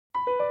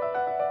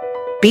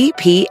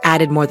BP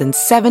added more than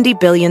 $70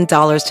 billion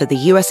to the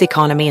U.S.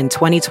 economy in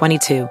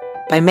 2022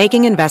 by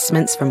making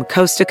investments from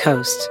coast to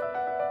coast.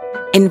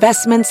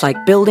 Investments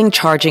like building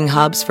charging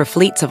hubs for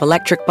fleets of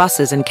electric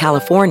buses in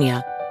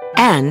California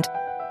and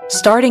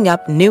starting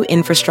up new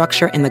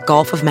infrastructure in the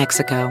Gulf of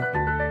Mexico.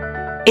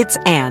 It's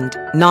and,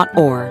 not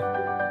or.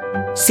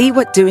 See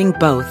what doing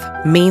both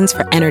means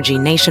for energy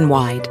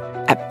nationwide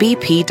at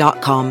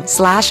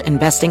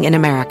bp.com/investing in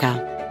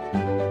America.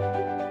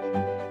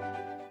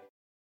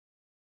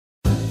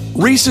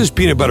 Reese's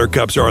peanut butter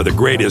cups are the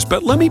greatest,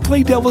 but let me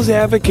play devil's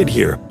advocate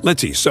here.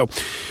 Let's see. So,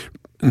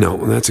 no,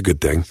 that's a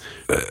good thing.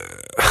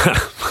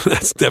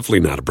 That's definitely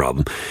not a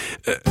problem.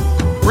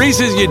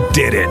 Reese's, you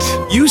did it.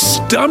 You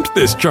stumped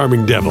this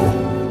charming devil.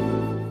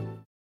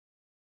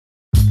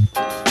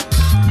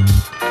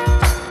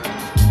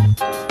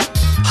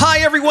 Hi,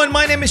 everyone.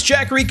 My name is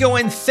Jack Rico,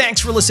 and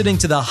thanks for listening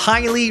to the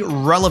Highly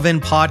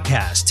Relevant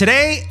Podcast.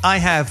 Today, I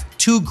have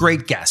two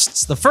great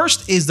guests. The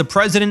first is the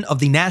president of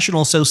the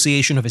National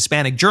Association of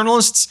Hispanic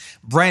Journalists,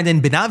 Brandon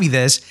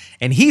Benavides,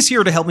 and he's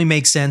here to help me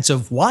make sense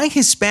of why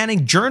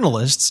Hispanic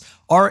journalists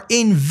are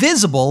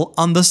invisible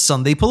on the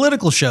Sunday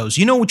political shows.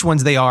 You know which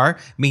ones they are: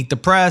 Meet the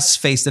Press,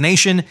 Face the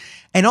Nation,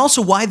 and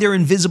also why they're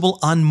invisible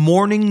on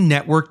morning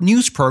network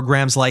news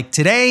programs like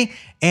Today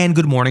and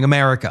Good Morning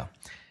America.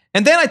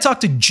 And then I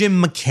talked to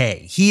Jim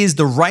McKay. He is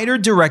the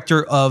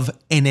writer-director of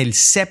En el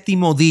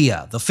Séptimo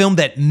Día, the film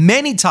that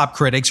many top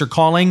critics are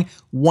calling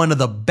one of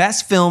the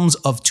best films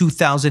of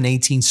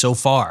 2018 so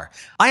far.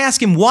 I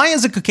asked him why,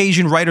 as a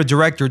Caucasian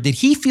writer-director, did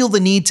he feel the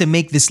need to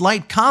make this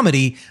light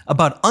comedy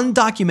about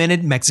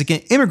undocumented Mexican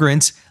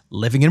immigrants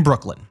living in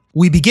Brooklyn.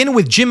 We begin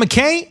with Jim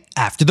McKay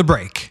after the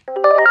break.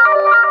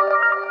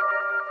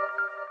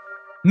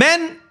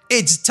 Men,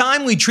 it's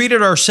time we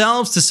treated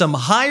ourselves to some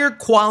higher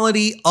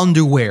quality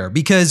underwear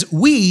because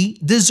we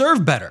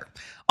deserve better.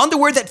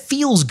 Underwear that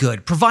feels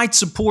good, provides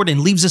support,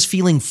 and leaves us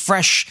feeling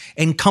fresh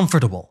and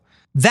comfortable.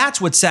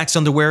 That's what Saxx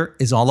underwear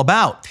is all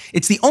about.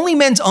 It's the only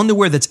men's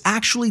underwear that's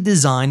actually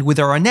designed with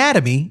our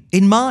anatomy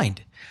in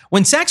mind.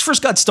 When Saxx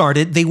first got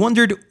started, they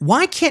wondered,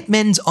 why can't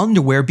men's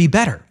underwear be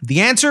better? The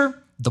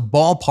answer? The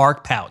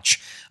ballpark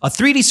pouch. A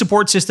 3D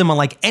support system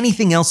unlike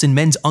anything else in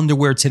men's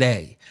underwear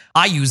today.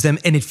 I use them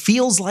and it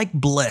feels like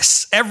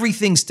bliss.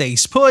 Everything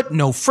stays put,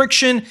 no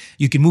friction.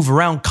 You can move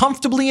around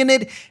comfortably in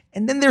it.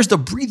 And then there's the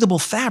breathable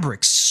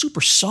fabric,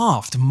 super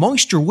soft,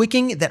 moisture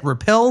wicking that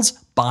repels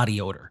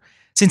body odor.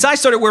 Since I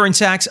started wearing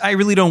Saxx, I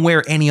really don't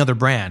wear any other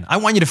brand. I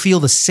want you to feel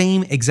the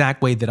same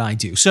exact way that I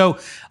do. So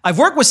I've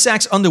worked with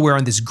Saxx underwear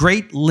on this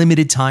great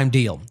limited time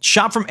deal.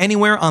 Shop from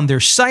anywhere on their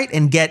site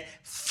and get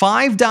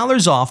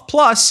 $5 off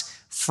plus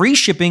free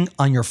shipping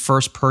on your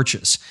first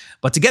purchase.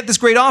 But to get this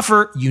great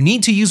offer, you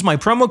need to use my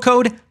promo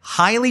code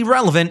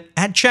HIGHLYRELEVANT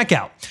at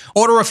checkout.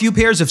 Order a few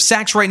pairs of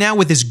Saxx right now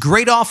with this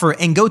great offer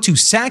and go to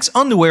Saxx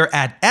Underwear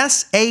at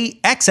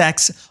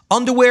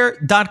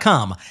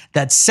SAXXunderwear.com.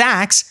 That's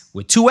Saxx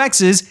with 2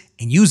 X's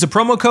and use the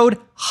promo code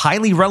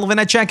HIGHLYRELEVANT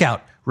at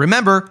checkout.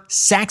 Remember,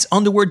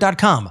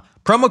 SaxXunderwear.com.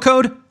 Promo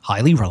code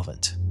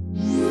HIGHLYRELEVANT.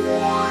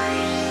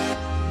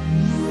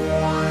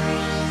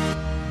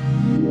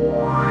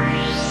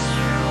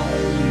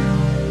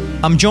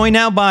 I'm joined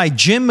now by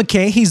Jim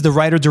McKay. He's the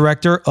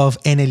writer-director of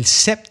En el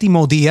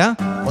Séptimo Día.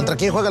 ¿Contra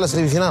quién juega la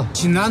semifinal?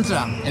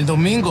 Chinantla, el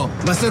domingo.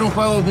 Va a ser un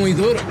juego muy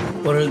duro.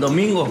 Por el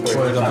domingo.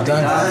 Por el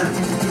capitán.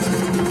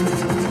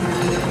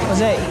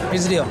 Jose,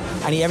 here's the deal.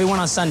 I need everyone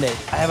on Sunday.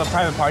 I have a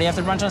private party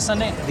after brunch on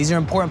Sunday. These are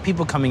important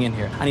people coming in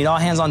here. I need all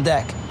hands on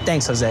deck.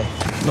 Thanks, Jose.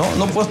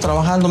 No puedes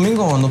trabajar el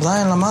domingo o nos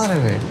dan en la madre,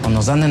 güey. O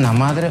nos dan en la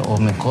madre o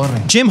me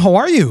corren. Jim, how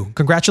are you?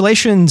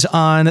 Congratulations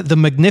on the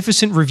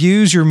magnificent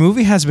reviews your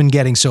movie has been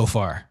getting so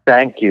far.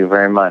 Thank you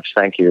very much.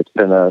 Thank you. It's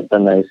been a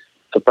nice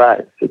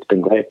surprise. It's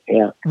been great.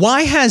 Yeah.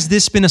 Why has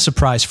this been a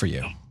surprise for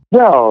you?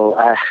 Well,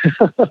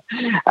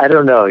 I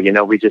don't know. You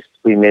know, we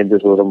made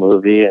this little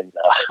movie, and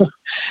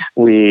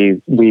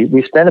we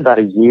spent about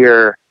a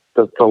year.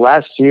 The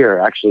last year,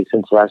 actually,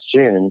 since last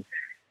June,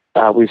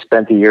 we've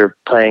spent a year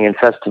playing in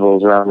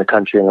festivals around the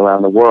country and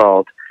around the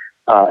world.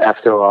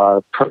 After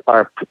our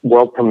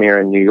world premiere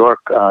in New York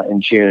in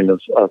June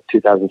of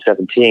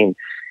 2017,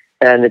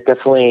 and it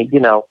definitely, you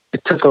know,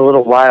 it took a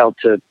little while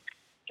to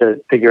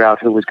figure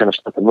out who was going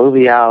to put the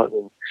movie out,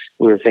 and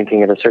we were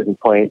thinking at a certain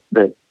point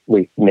that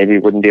we maybe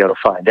wouldn't be able to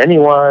find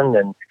anyone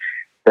and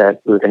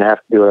that we were going to have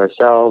to do it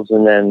ourselves.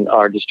 And then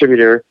our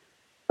distributor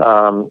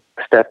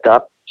stepped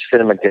up,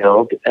 Cinema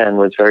Guild, and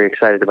was very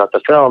excited about the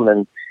film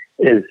and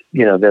is,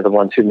 you know, they're the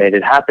ones who made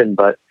it happen.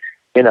 But,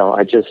 you know,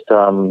 I just,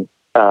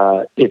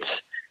 it's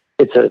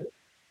a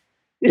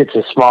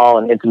small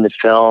and intimate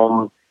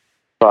film,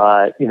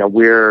 but, you know,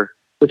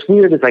 what's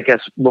weird is, I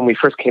guess, when we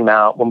came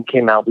out, we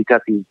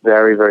got these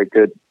very, very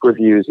good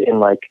reviews in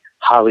like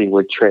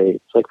Hollywood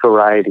trades, like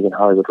Variety and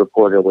Hollywood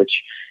Reporter,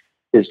 which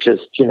is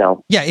just, you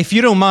know. Yeah, if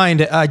you don't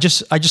mind, I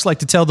just like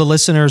to tell the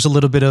listeners a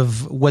little bit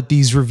of what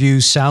these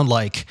reviews sound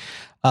like.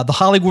 The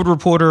Hollywood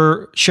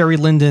Reporter, Sherry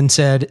Linden,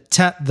 said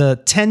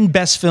the 10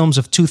 best films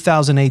of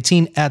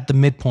 2018 at the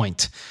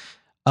midpoint.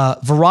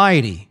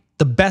 Variety,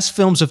 the best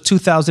films of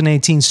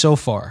 2018 so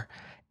far.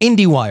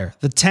 IndieWire,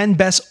 the 10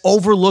 best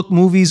overlooked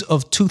movies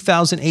of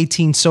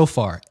 2018 so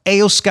far.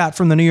 A.O. Scott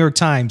from the New York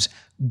Times,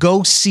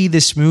 go see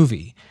this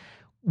movie.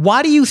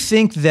 Why do you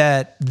think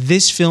that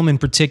this film in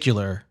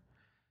particular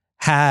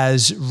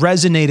has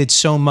resonated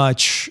so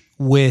much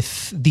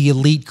with the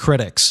elite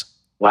critics?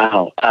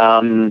 Wow.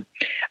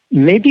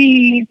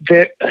 Maybe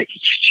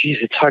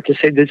it's hard to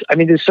say this. I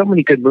mean, there's so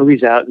many good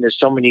movies out, and there's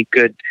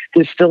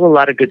still a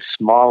lot of good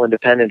small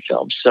independent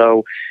films.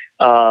 So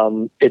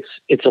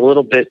it's a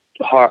little bit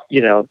hard,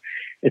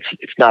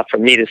 it's not for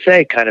me to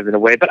say, kind of, in a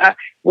way. But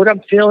what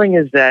I'm feeling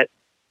is that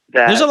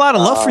there's a lot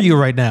of love for you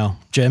right now,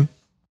 Jim.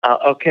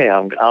 Okay,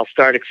 I'll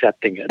start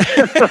accepting it.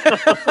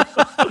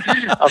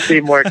 I'll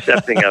be more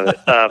accepting of it.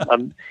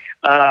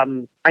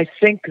 I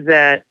think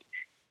that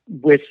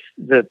with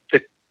the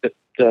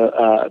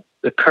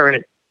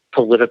current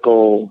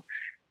political,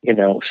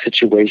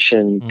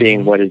 situation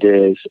being what it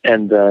is,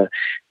 and the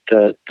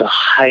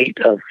height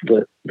of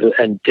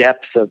the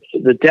depth of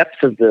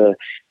the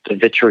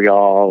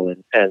vitriol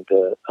and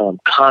the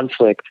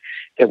conflict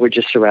that we're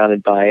just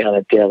surrounded by on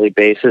a daily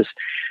basis,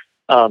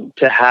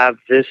 to have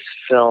this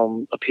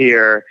film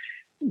appear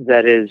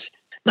that is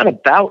not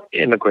about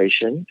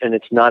immigration, and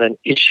it's not an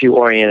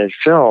issue-oriented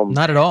film.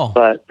 Not at all.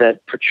 But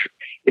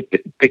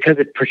because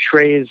it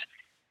portrays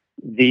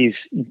these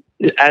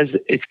as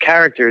its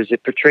characters,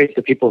 it portrays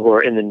the people who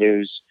are in the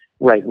news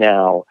right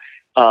now,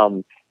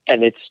 and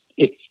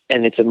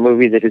it's a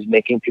movie that is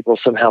making people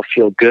somehow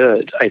feel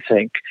good, I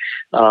think,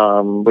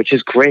 which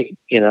is great.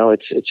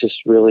 It's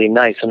just really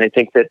nice, and I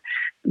think that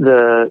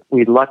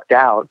we lucked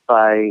out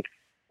because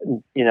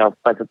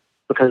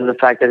of the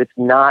fact that it's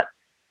not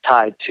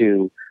tied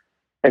to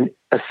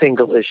a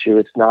single issue.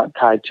 It's not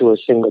tied to a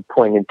single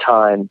point in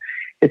time.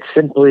 It's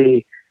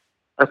simply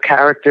a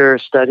character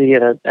study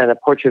and a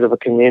portrait of a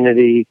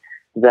community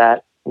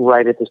that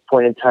right at this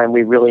point in time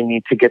we really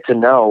need to get to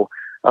know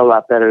a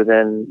lot better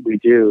than we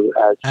do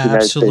as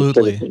United States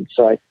citizens.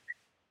 So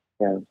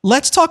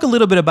let's talk a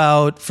little bit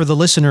about, for the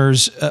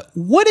listeners,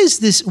 what is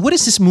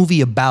this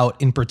movie about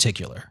in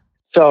particular?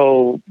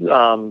 So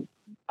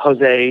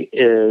Jose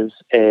is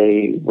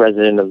a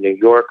resident of New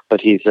York,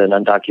 but he's an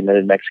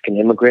undocumented Mexican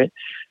immigrant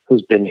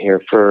who's been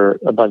here for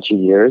a bunch of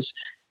years,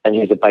 and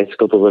he's a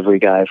bicycle delivery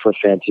guy for a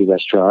fancy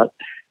restaurant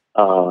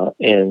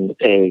in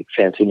a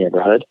fancy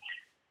neighborhood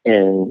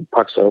in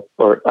Park Slope,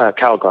 or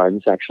Carroll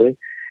Gardens, actually.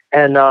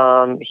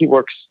 And he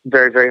works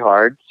very, very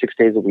hard, 6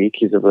 days a week.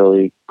 He's a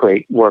really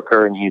great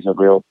worker, and he's a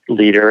real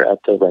leader at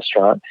the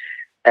restaurant.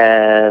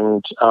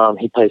 And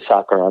he plays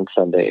soccer on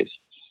Sundays.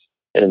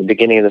 And in the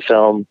beginning of the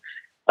film,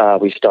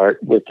 we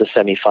start with the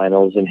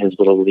semifinals in his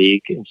little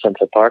league in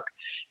Central Park,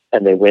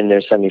 and they win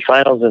their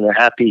semifinals, and they're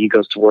happy. He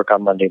goes to work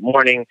on Monday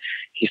morning.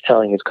 He's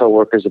telling his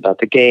coworkers about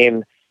the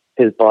game.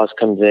 His boss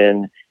comes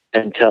in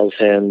and tells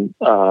him,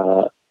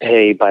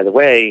 hey, by the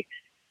way,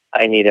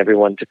 I need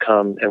everyone to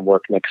come and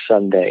work next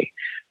Sunday.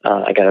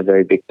 I got a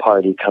very big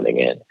party coming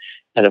in.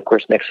 And of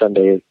course, next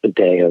Sunday is the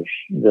day of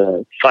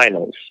the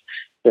finals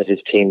that his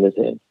team is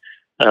in.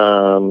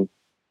 And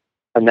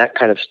that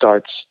kind of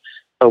starts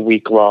a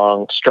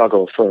week-long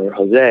struggle for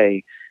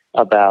Jose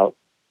about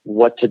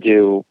what to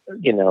do.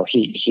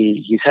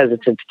 He's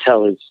hesitant to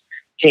tell his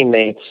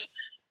teammates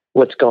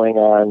what's going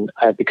on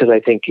because I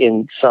think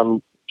in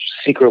some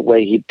secret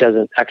way he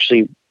doesn't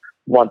actually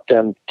want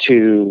them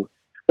to.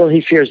 Well,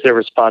 he fears their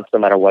response no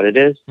matter what it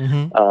is,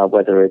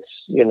 whether it's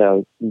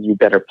you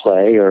better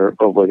play or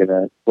we're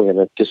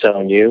gonna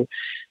disown you,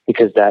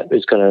 because that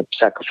is going to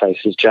sacrifice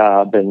his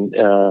job, and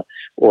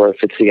or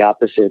if it's the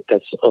opposite,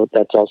 that's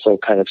also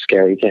kind of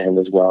scary to him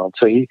as well.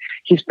 So he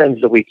spends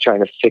the week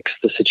trying to fix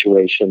the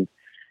situation,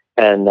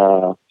 and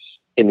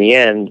in the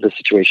end, the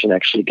situation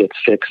actually gets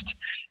fixed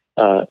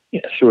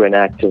through an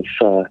act of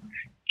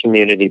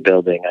community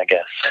building, I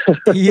guess.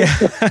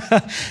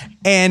 Yeah.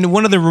 And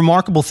one of the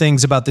remarkable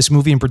things about this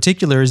movie in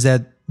particular is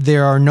that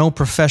there are no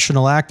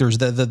professional actors.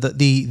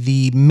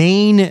 The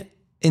main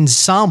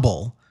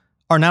ensemble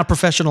are not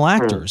professional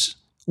actors.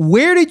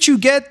 Where did you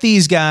get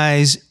these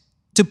guys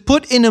to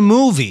put in a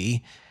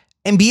movie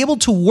and be able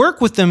to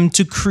work with them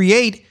to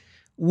create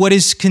what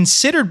is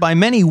considered by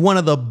many one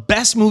of the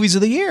best movies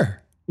of the year?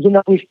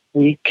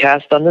 We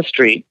cast on the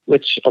street,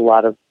 which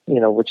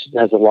which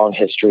has a long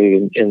history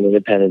in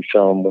independent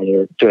film when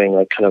you're doing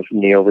like kind of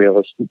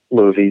neo-realist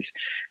movies.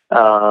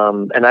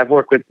 And I've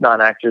worked with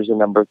non-actors a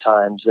number of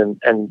times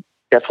and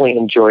definitely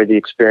enjoyed the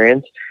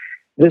experience.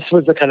 This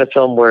was the kind of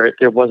film where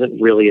there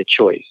wasn't really a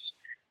choice,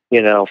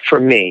 for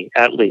me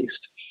at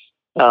least.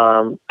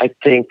 I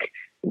think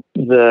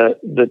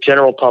the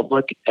general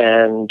public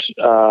and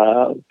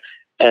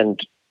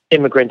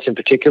immigrants in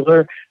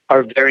particular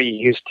are very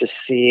used to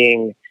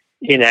seeing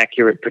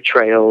inaccurate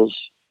portrayals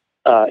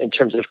in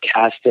terms of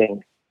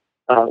casting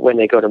when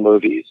they go to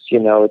movies.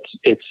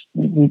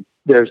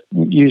 There's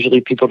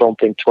usually people don't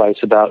think twice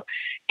about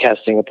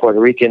casting a Puerto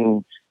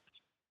Rican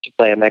to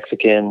play a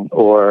Mexican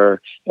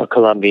or a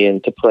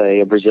Colombian to play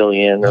a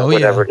Brazilian or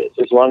whatever it is.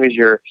 As long as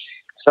you're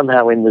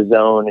somehow in the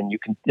zone, and you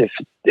can,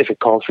 if it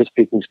calls for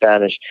speaking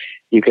Spanish,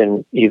 you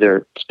can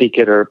either speak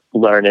it or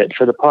learn it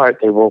for the part.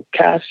 They will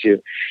cast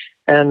you.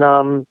 And,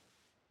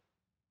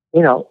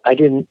 I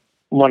didn't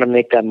want to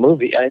make that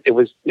movie. It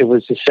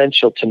was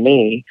essential to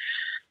me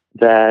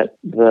that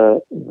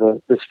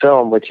this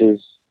film, which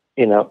is,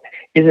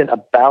 isn't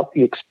about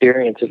the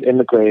experience of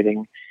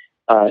immigrating.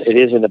 It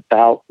isn't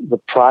about the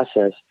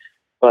process,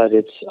 but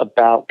it's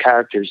about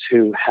characters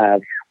who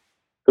have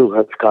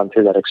gone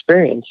through that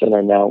experience and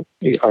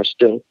are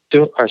still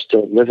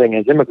living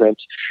as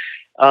immigrants.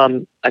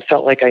 I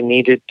felt like I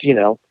needed,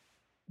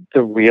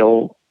 the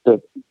real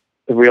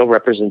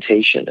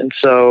representation, and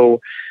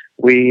so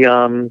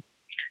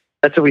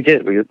that's what we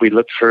did. We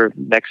looked for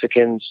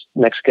Mexican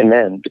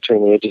men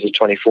between the ages of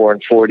 24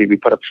 and 40. We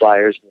put up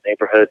flyers in the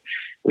neighborhood.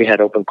 We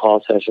had open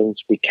call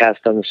sessions. We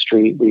cast on the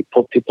street. We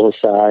pulled people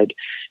aside,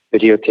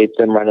 videotaped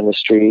them running the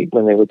street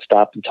when they would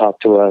stop and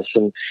talk to us.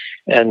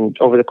 And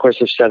over the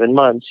course of 7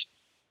 months,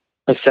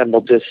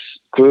 assembled this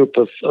group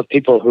of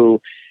people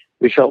who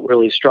we felt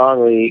really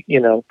strongly,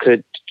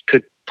 could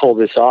pull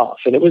this off.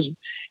 And it was,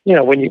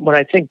 when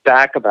I think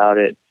back about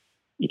it,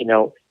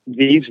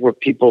 these were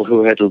people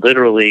who had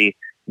literally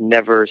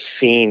never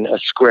seen a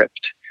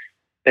script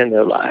in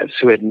their lives,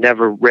 who had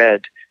never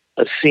read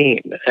a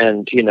scene.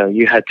 And,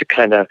 you had to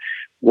kind of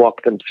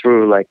walk them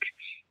through, like,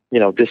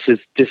 this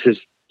is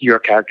your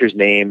character's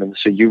name. And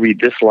so you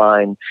read this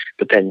line,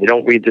 but then you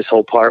don't read this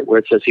whole part where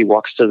it says he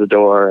walks to the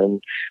door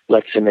and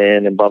lets him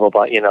in and blah, blah,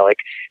 blah.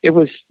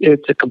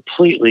 It's a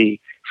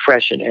completely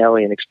fresh and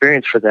alien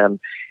experience for them.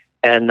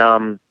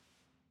 And,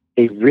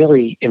 they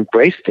really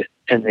embraced it.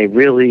 And they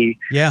really,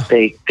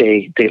 they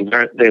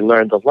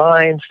learned the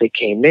lines. They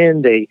came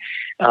in.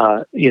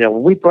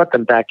 We brought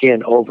them back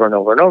in over and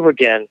over and over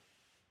again.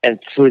 And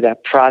through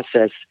that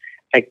process,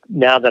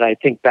 now that I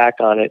think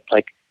back on it,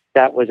 like,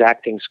 that was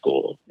acting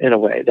school in a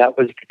way. That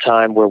was the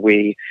time where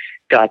we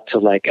got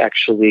to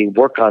actually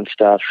work on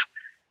stuff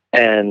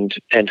and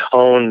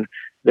hone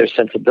their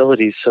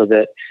sensibilities, so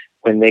that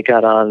when they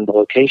got on the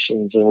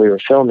locations and we were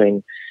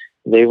filming,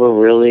 they were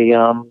really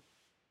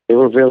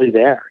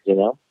there,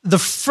 The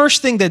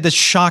first thing that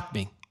shocked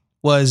me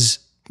was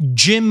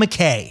Jim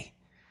McKay,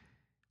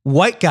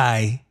 white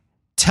guy,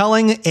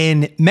 telling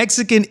a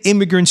Mexican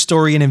immigrant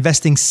story and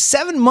investing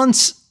 7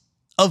 months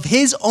of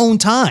his own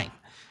time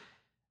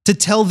to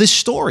tell this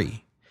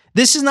story.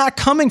 This is not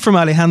coming from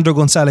Alejandro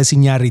González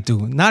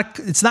Iñárritu.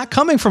 It's not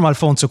coming from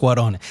Alfonso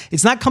Cuarón.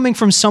 It's not coming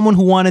from someone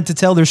who wanted to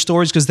tell their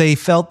stories because they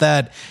felt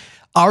that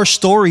our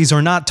stories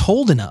are not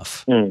told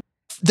enough.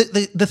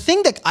 The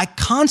thing that I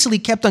constantly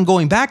kept on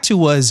going back to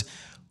was,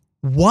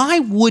 why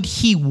would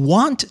he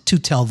want to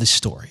tell this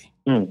story?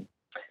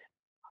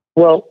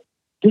 Well,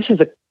 this is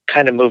the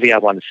kind of movie I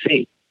want to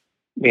see.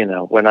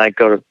 When I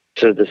go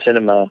to the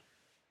cinema,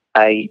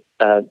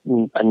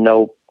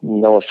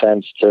 no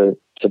offense to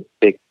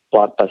big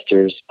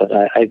blockbusters, but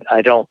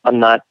I'm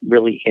not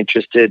really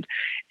interested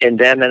in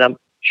them. And I'm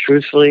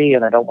truthfully,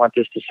 and I don't want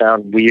this to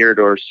sound weird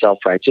or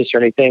self-righteous or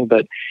anything,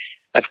 but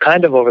I've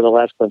kind of, over the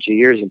last bunch of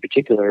years in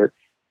particular,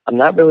 I'm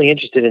not really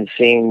interested in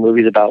seeing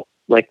movies about,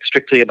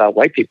 strictly about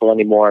white people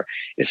anymore,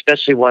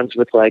 especially ones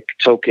with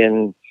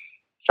token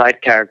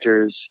side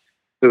characters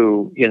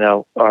who,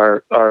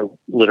 are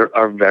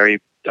literally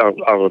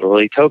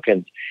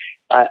tokens.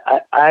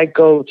 I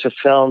go to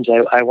films.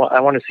 I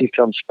want to see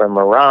films from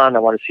Iran. I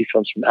want to see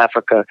films from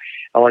Africa.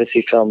 I want to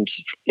see films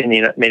made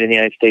in the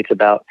United States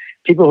about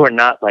people who are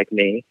not like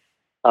me,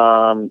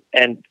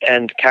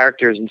 and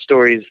characters and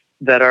stories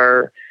that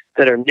are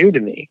new to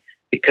me,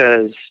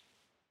 because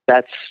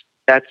that's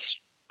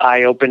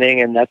eye-opening,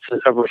 and that's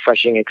a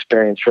refreshing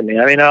experience for me.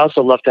 I mean, I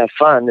also love to have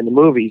fun in the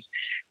movies,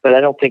 but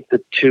I don't think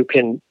the two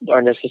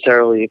are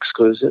necessarily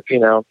exclusive.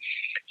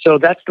 So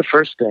that's the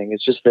first thing.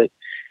 It's just that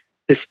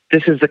this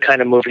is the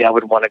kind of movie I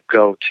would want to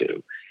go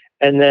to.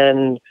 And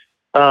then,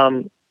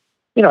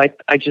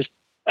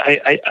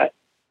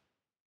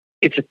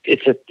 it's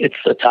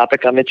a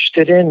topic I'm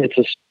interested in.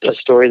 It's a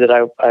story that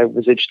I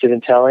was interested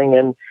in telling.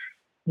 And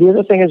the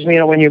other thing is,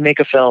 when you make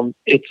a film,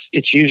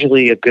 it's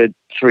usually a good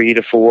 3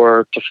 to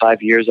 4 to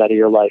 5 years out of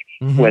your life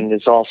when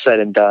it's all said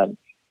and done.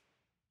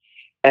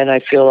 And I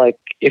feel like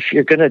if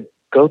you're going to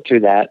go through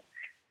that,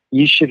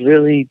 you should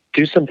really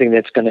do something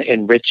that's going to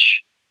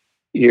enrich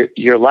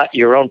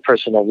your own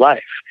personal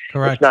life.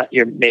 Correct. It's not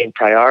your main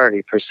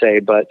priority per se,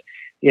 but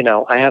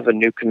I have a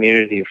new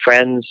community of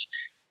friends.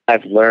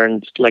 I've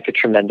learned a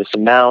tremendous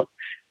amount,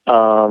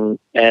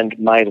 and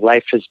my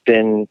life has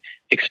been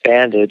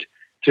expanded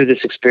through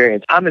this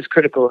experience. I'm as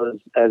critical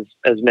as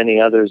many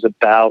others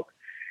about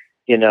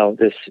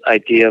this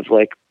idea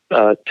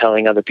of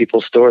telling other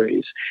people's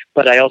stories,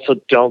 but I also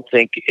don't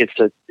think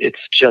it's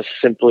just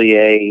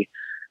simply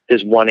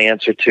there's one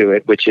answer to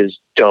it, which is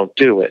don't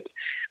do it.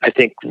 I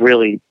think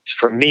really,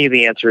 for me,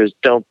 the answer is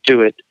don't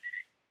do it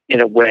in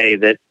a way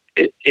that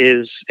it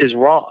is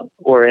wrong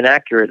or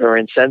inaccurate or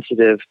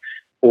insensitive,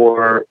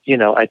 or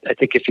I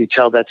think if you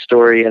tell that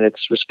story and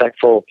it's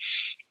respectful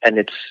and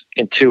it's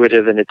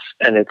intuitive and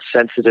it's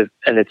sensitive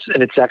and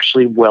it's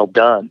actually well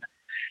done,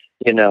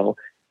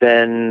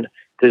 then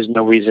there's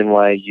no reason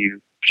why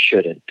you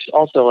shouldn't.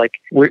 Also, like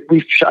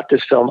we've shot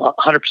this film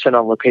 100%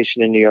 on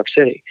location in New York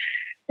City,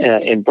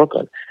 in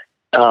Brooklyn.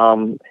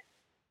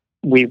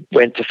 We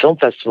went to film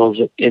festivals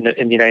in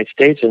the United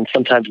States, and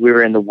sometimes we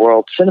were in the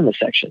world cinema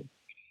section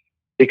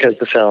because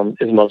the film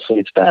is mostly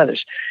in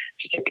Spanish.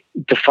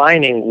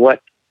 Defining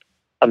what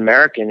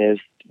American is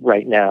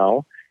right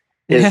now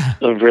is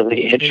a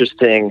really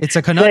interesting it's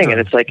a conundrum, thing.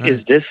 And it's like, right.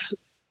 is this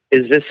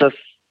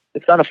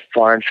it's not a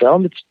foreign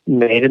film. It's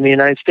made in the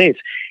United States.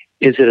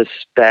 Is it a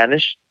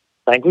Spanish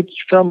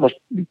language film?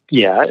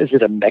 Yeah. Is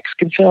it a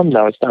Mexican film?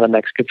 No, it's not a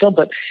Mexican film,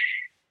 but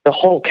the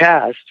whole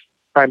cast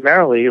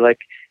primarily,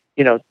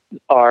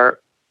 are,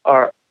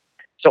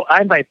 so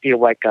I might be a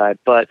white guy,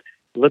 but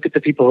look at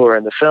the people who are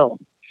in the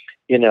film,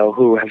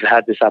 who have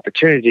had this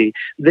opportunity.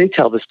 They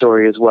tell the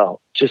story as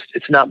well. Just,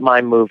 it's not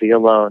my movie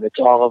alone. It's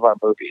all of our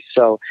movies.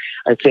 So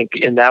I think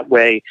in that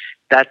way,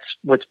 that's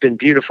what's been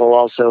beautiful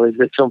also, is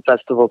that film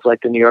festivals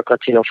like the New York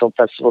Latino Film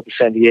Festival, the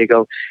San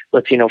Diego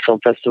Latino Film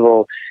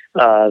Festival,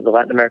 the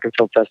Latin American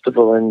Film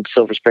Festival in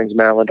Silver Springs,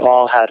 Maryland,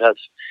 all had us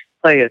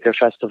play at their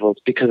festivals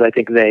because I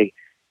think they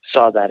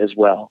saw that as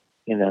well.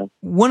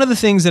 One of the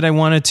things that I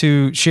wanted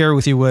to share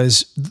with you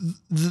was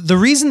the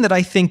reason that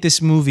I think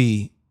this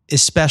movie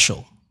is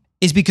special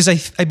is because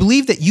I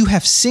believe that you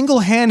have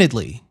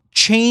single-handedly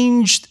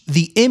changed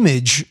the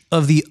image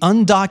of the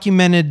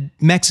undocumented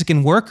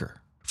Mexican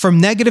worker from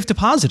negative to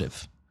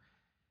positive.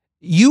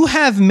 You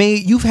have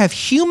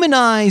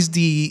humanized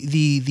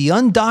the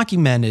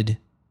undocumented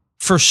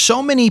for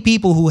so many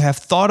people who have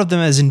thought of them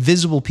as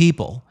invisible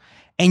people,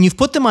 and you've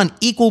put them on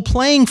equal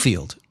playing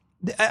field.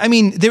 I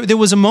mean, there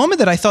was a moment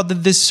that I thought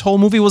that this whole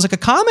movie was like a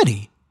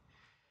comedy.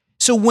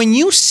 So when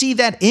you see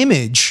that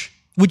image,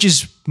 which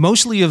is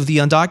mostly of the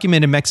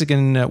undocumented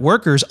Mexican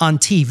workers on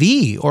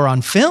TV or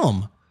on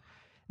film,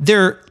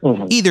 they're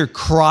either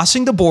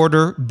crossing the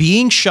border,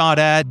 being shot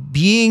at,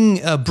 being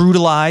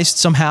brutalized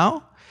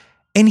somehow.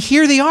 And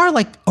here they are,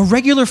 like a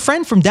regular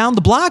friend from down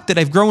the block that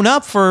I've grown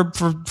up for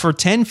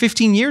 10,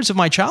 15 years of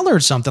my childhood or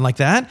something like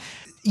that.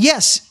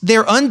 Yes,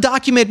 they're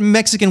undocumented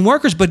Mexican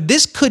workers, but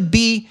this could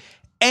be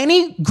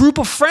any group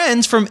of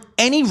friends from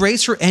any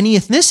race or any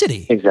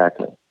ethnicity.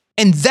 Exactly.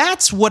 And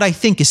that's what I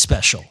think is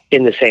special.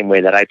 In the same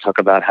way that I talk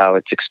about how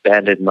it's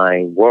expanded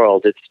my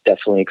world, it's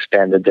definitely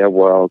expanded their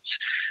worlds,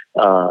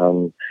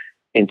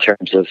 in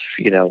terms of,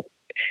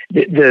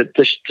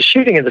 the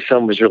shooting of the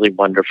film was really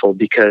wonderful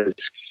because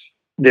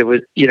there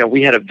was,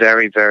 we had a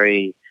very,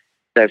 very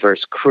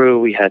diverse crew.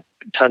 We had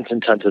tons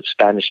and tons of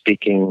Spanish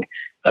speaking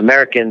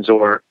Americans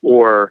or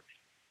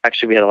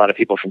actually we had a lot of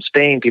people from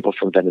Spain, people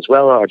from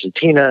Venezuela,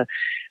 Argentina,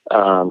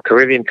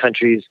 Caribbean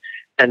countries.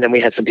 And then we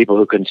had some people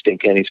who couldn't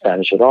speak any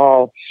Spanish at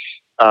all.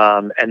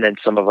 And then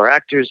some of our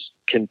actors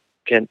can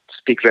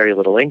speak very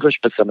little English,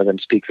 but some of them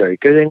speak very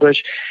good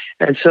English.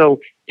 And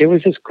so it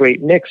was this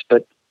great mix,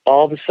 but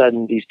all of a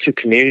sudden these two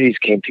communities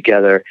came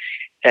together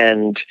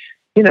and,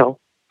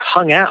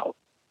 hung out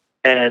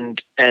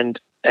and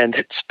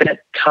spent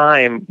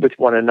time with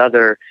one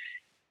another.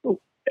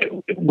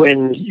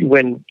 When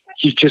you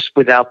just,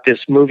 without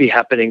this movie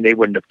happening, they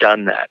wouldn't have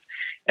done that.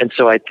 And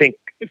so I think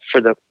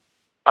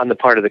on the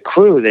part of the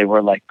crew, they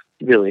were like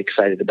really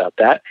excited about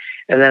that.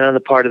 And then on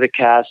the part of the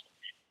cast,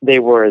 they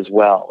were as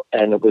well.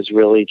 And it was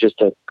really just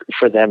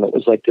for them, it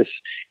was like this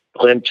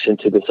glimpse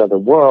into this other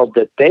world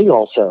that they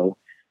also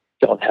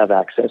don't have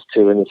access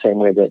to in the same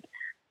way that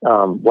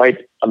white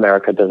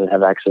America doesn't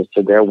have access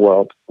to their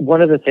world.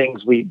 One of the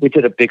things, we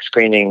did a big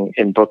screening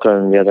in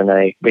Brooklyn the other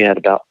night. We had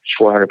about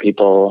 400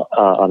 people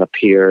on a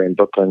pier in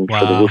Brooklyn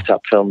for the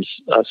Rooftop Films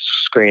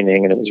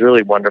screening, and it was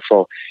really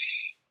wonderful.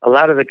 A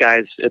lot of the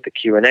guys at the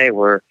Q&A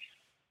were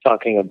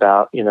talking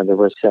about, they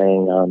were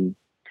saying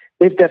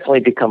they've definitely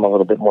become a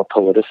little bit more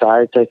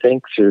politicized, I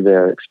think, through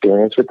their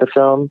experience with the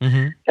film.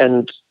 Mm-hmm.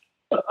 And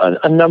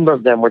a number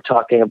of them were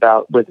talking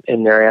about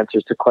in their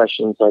answers to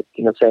questions, like,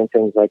 saying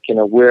things like,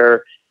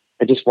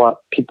 I just want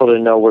people to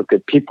know we're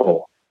good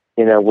people.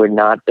 We're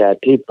not bad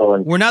people.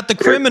 And we're not the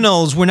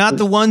criminals. We're not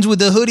the ones with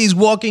the hoodies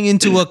walking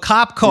into a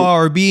cop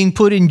car or being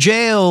put in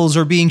jails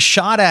or being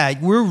shot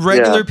at. We're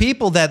regular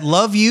people that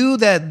love you,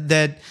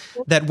 that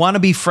want to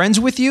be friends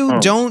with you.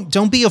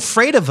 Don't be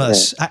afraid of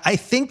us. Yeah. I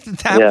think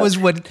that was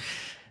what,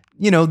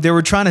 they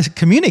were trying to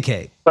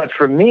communicate. But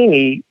for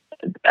me,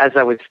 as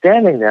I was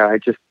standing there,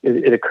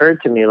 it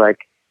occurred to me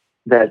like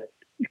that,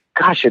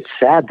 gosh, it's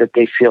sad that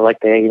they feel like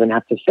they even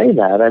have to say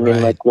that. I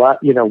mean, like what,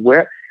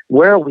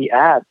 where are we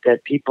at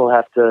that people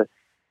have to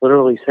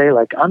literally say,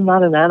 like, I'm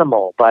not an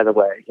animal, by the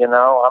way,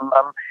 I'm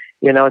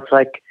it's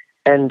like,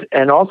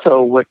 and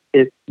also what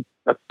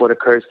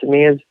occurs to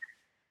me is,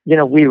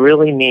 we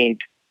really need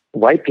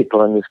white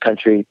people in this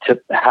country to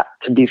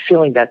be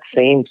feeling that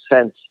same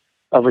sense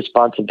of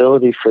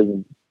responsibility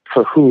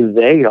for who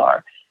they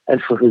are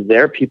and for who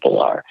their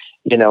people are.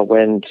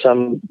 When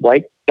some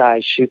white guy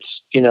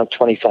shoots,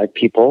 25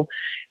 people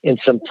in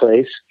some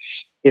place,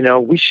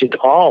 we should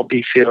all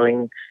be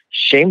feeling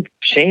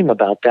shame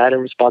about that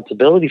and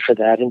responsibility for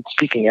that and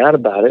speaking out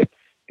about it,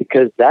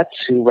 because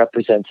that's who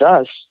represents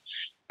us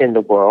in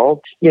the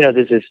world.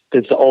 There's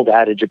this old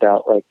adage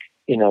about like,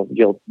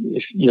 you'll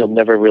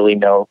never really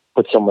know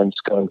what someone's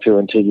going through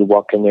until you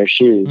walk in their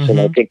shoes. Mm-hmm. And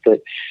I think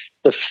that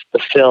the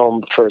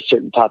film for a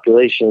certain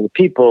population of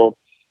people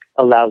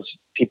allows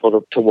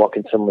people to walk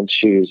in someone's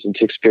shoes and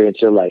to experience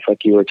their life,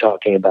 like you were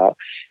talking about.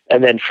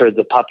 And then for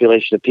the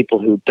population of people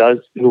who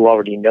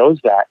already knows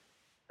that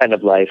kind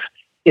of life,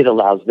 it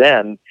allows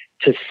them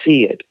to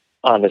see it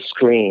on a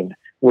screen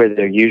where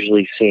they're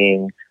usually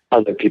seeing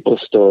other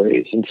people's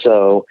stories. And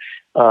so,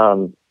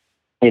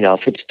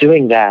 if it's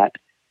doing that,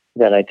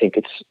 then I think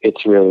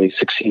it's really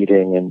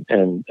succeeding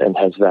and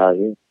has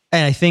value.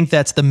 And I think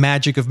that's the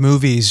magic of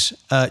movies.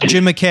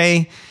 Jim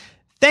McKay,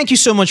 thank you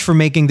so much for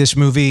making this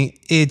movie.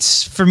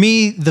 It's, for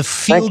me, the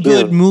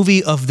feel-good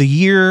movie of the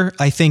year.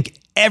 I think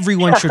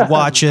everyone should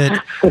watch it.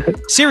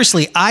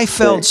 Seriously, I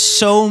felt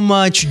so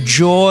much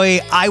joy.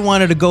 I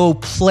wanted to go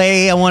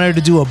play. I wanted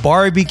to do a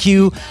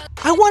barbecue.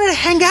 I wanted to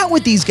hang out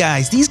with these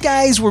guys. These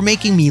guys were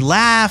making me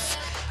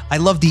laugh. I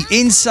love the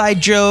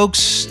inside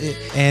jokes.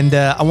 And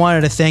I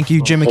wanted to thank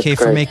you, Jim McKay,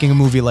 for making a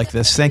movie like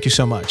this. Thank you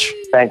so much.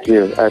 Thank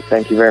you.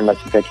 Thank you very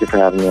much. And thank you for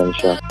having me on the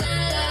show.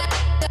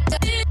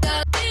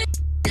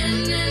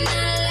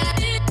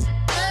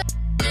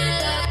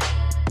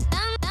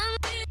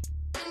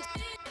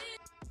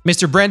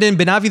 Mr. Brandon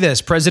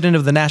Benavides, president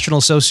of the National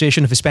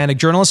Association of Hispanic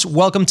Journalists.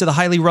 Welcome to the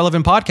Highly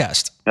Relevant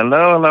Podcast.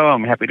 Hello.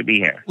 I'm happy to be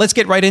here. Let's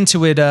get right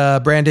into it,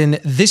 Brandon.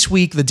 This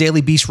week, the Daily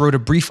Beast wrote a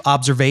brief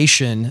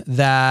observation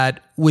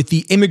that with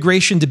the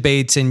immigration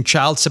debates and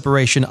child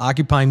separation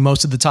occupying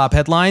most of the top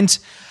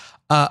headlines,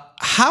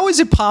 how is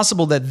it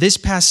possible that this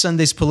past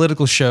Sunday's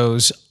political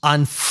shows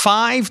on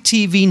 5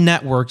 TV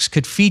networks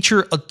could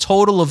feature a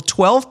total of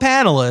 12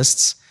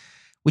 panelists,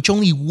 which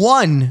only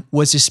one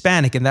was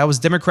Hispanic, and that was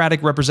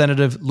Democratic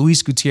Representative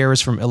Luis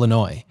Gutierrez from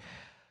Illinois?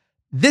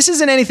 This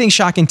isn't anything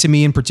shocking to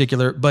me in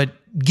particular, but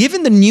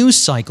given the news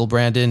cycle,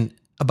 Brandon,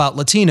 about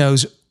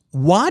Latinos,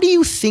 why do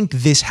you think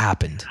this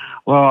happened?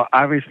 Well,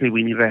 obviously,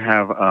 we need to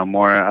have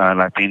more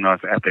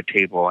Latinos at the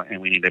table,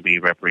 and we need to be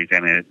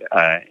represented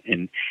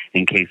in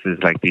cases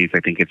like these. I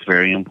think it's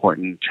very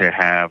important to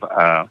have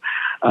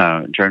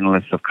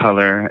journalists of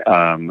color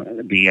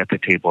be at the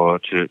table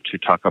to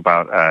talk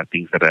about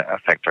things that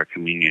affect our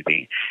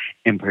community.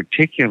 In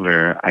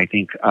particular, I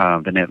think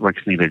the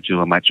networks need to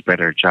do a much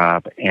better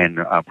job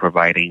in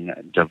providing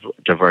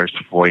diverse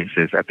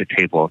voices at the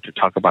table to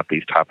talk about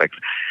these topics,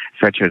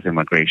 such as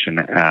immigration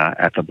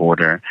at the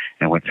border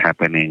and what's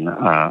happening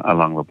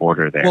along the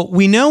border there. Well,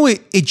 we know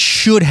it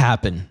should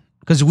happen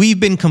because we've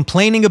been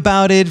complaining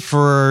about it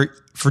for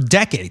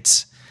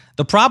decades.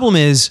 The problem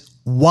is,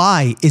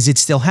 why is it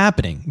still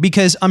happening?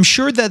 Because I'm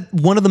sure that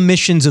one of the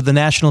missions of the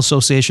National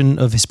Association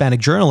of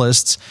Hispanic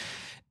Journalists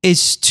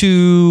is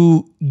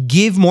to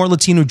give more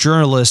Latino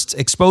journalists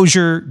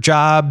exposure,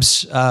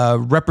 jobs,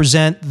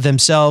 represent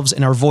themselves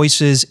and our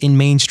voices in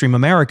mainstream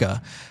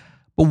America.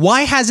 But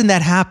why hasn't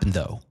that happened,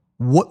 though?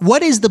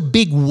 What is the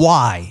big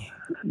why?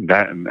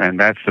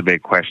 That's the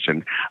big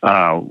question.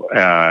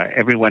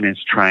 Everyone is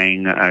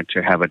trying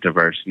to have a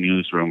diverse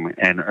newsroom,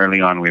 and early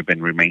on we've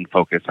remained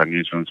focused on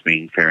newsrooms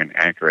being fair and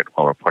accurate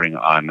while reporting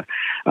on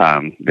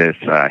this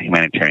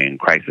humanitarian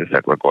crisis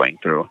that we're going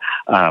through.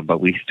 But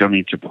we still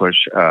need to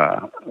push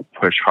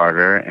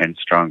harder and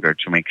stronger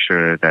to make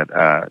sure that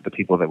the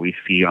people that we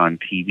see on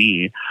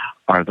TV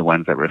are the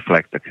ones that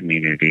reflect the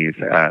communities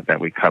that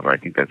we cover. I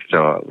think that's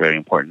still very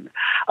important.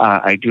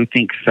 I do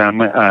think some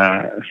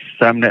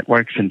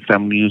networks and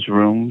some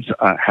newsrooms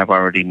have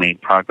already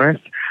made progress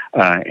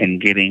in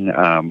getting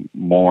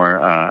more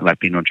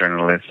Latino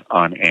journalists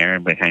on air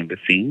and behind the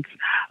scenes,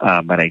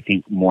 but I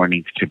think more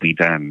needs to be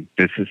done.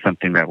 This is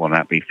something that will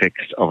not be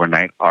fixed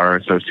overnight. Our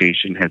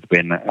association has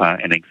been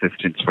in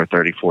existence for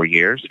 34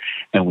 years,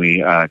 and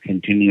we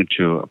continue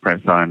to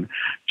press on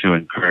to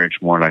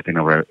encourage more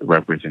Latino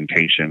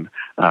representation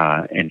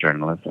in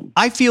journalism.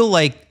 I feel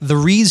like the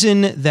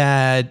reason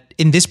that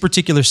in this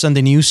particular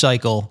Sunday news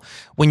cycle,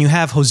 when you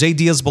have Jose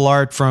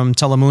Diaz-Balart from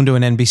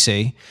Telemundo and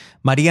NBC,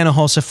 Maria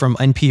Hinojosa from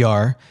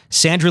NPR,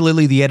 Sandra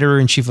Lilly, the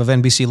editor-in-chief of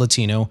NBC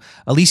Latino,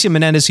 Alicia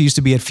Menendez, who used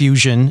to be at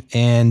Fusion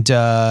and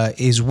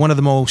is one of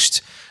the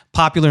most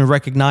popular and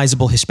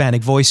recognizable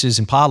Hispanic voices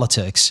in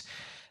politics,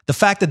 the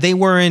fact that they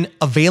weren't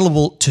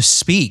available to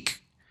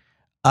speak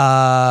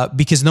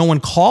because no one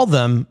called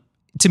them,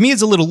 to me,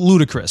 is a little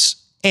ludicrous.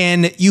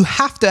 And you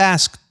have to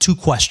ask 2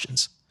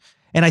 questions.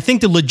 And I think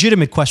the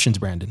legitimate questions,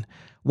 Brandon.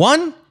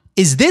 One,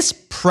 is this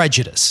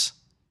prejudice?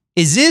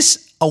 Is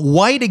this a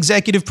white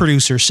executive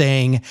producer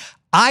saying,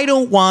 I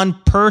don't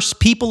want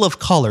people of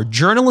color,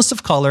 journalists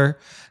of color,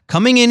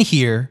 coming in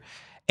here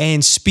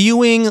and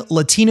spewing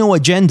Latino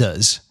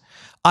agendas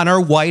on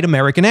our white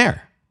American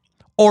air?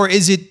 Or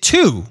is it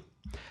 2,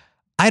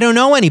 I don't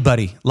know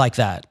anybody like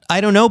that. I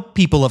don't know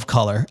people of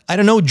color. I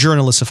don't know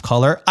journalists of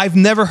color. I've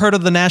never heard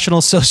of the National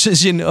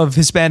Association of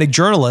Hispanic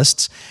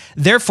Journalists.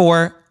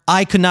 Therefore,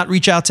 I could not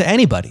reach out to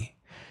anybody.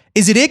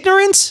 Is it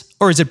ignorance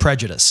or is it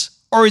prejudice?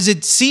 Or is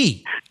it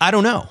C? I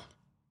don't know.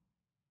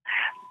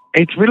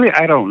 It's really,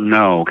 I don't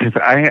know, because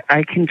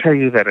I can tell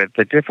you that at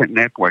the different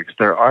networks,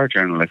 there are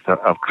journalists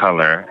of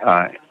color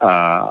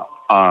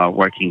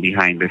working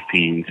behind the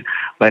scenes,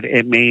 but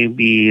it may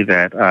be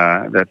that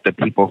that the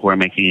people who are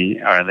making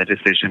the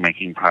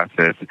decision-making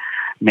process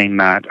may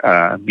not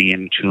be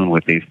in tune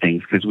with these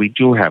things, because we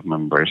do have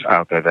members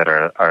out there that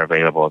are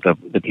available.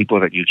 The people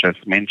that you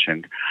just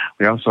mentioned,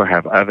 we also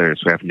have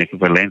others. We have Nick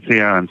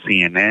Valencia on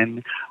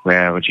CNN. We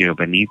have Gio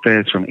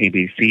Benitez from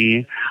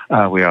ABC.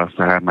 We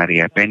also have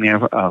Maria Peña,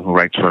 who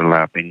writes for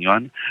La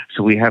Opinión.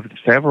 So we have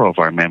several of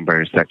our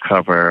members that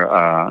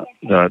cover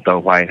the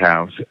White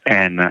House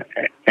and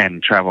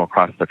travel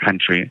across the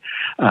country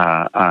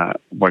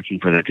working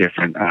for the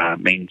different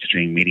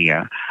mainstream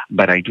media.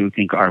 But I do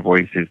think our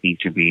voices need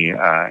to be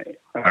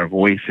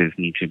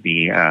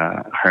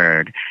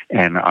heard,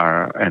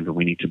 and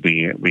we need to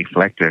be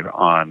reflected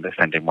on the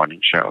Sunday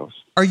morning shows.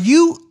 Are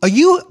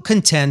you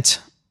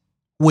content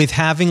with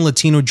having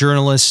Latino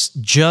journalists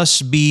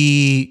just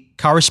be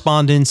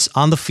correspondents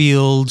on the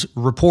field,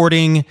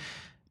 reporting,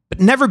 but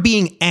never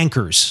being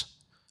anchors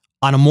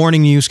on a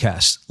morning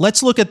newscast?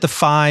 Let's look at the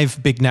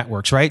 5 big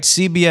networks, right?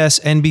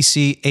 CBS,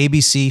 NBC,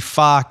 ABC,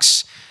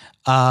 Fox,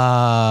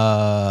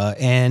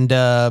 and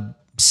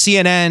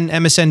CNN,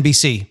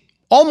 MSNBC,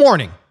 all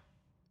morning.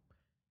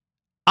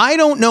 I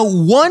don't know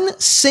one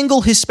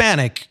single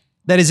Hispanic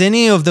that is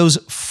any of those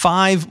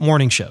 5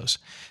 morning shows.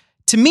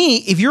 To me,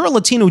 if you're a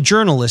Latino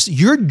journalist,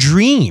 your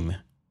dream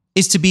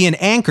is to be an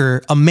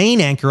anchor, a main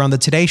anchor on the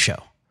Today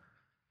Show.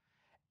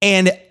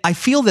 And I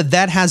feel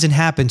that hasn't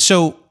happened.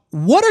 So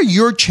what are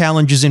your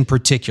challenges in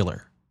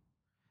particular?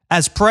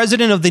 As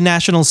president of the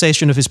National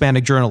Association of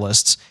Hispanic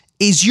Journalists,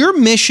 is your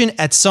mission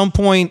at some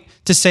point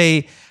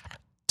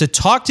to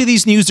talk to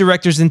these news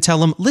directors and tell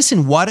them,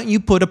 listen, why don't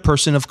you put a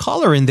person of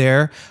color in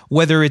there,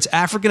 whether it's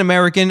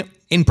African-American,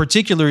 in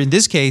particular, in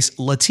this case,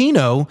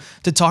 Latino,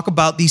 to talk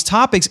about these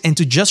topics and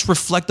to just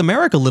reflect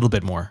America a little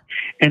bit more?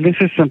 And this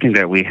is something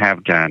that we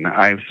have done.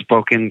 I've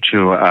spoken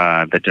to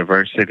the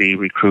diversity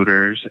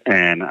recruiters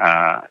and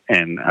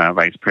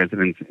vice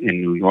presidents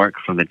in New York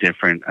from the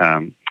different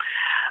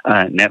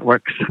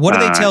networks. What do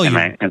they tell you?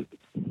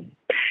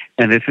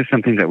 And this is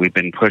something that we've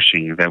been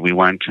pushing, that we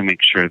want to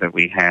make sure that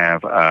we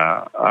have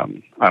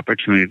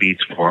opportunities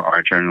for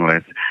our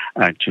journalists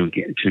to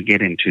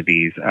get into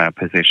these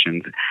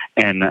positions.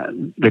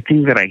 And the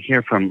thing that I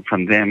hear from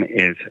them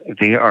is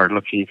they are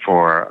looking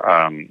for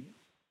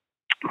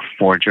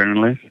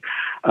journalists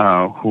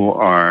who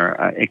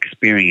are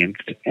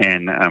experienced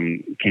and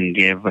can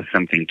give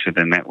something to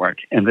the network.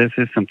 And this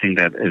is something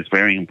that is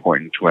very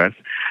important to us.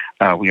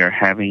 We are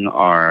having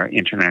our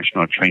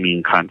International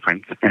Training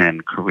Conference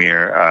and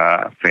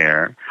Career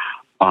Fair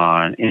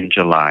in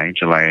July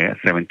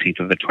 17th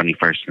to the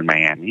 21st in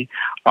Miami.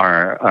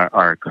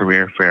 Our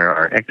career fair,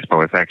 our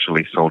expo, is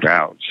actually sold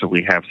out. So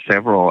we have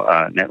several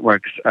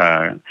networks,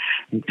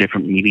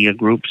 different media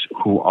groups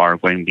who are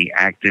going to be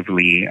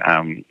actively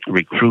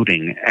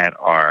recruiting at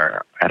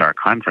our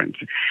conference.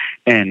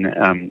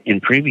 And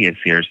in previous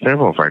years,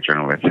 several of our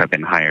journalists have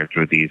been hired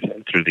through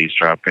these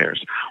job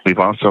fairs. We've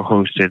also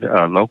hosted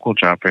local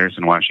job fairs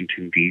in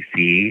Washington,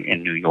 D.C.,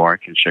 in New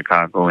York, and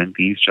Chicago, and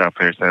these job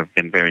fairs have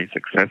been very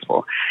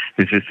successful.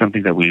 This is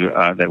something that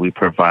we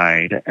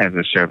provide as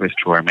a service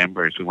to our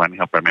members. We want to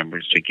help our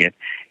members to get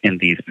in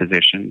these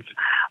positions.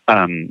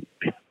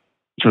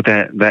 So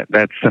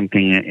that's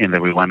something in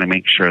that we want to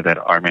make sure that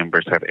our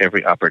members have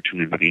every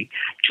opportunity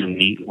to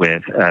meet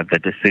with the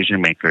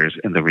decision makers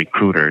and the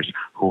recruiters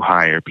who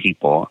hire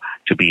people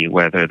to be,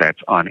 whether that's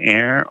on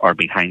air or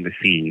behind the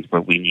scenes,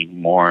 but we need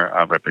more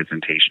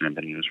representation in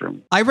the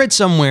newsroom. I read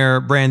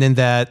somewhere, Brandon,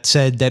 that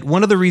said that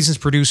one of the reasons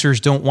producers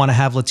don't want to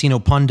have Latino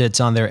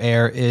pundits on their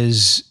air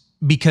is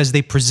because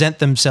they present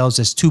themselves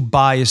as too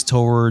biased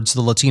towards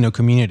the Latino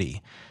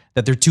community,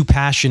 that they're too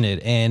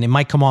passionate and it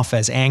might come off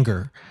as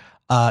anger.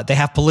 They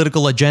have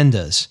political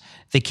agendas.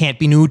 They can't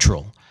be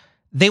neutral.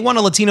 They want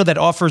a Latino that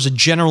offers a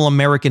general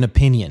American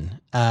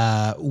opinion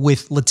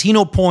with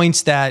Latino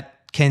points that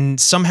can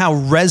somehow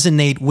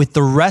resonate with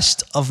the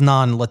rest of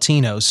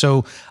non-Latinos.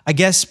 So I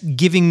guess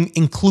giving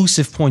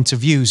inclusive points of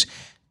views.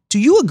 Do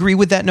you agree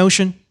with that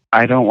notion?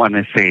 I don't want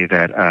to say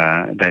that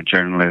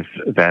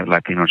that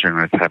Latino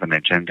journalists have an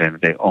agenda and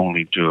they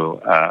only do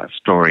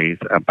stories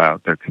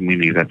about their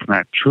community. That's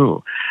not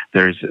true.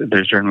 There's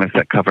journalists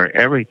that cover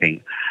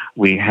everything.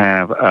 We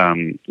have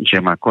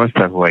Jim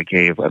Acosta, who I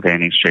gave the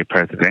NHJ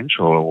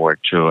Presidential Award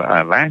to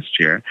last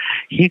year.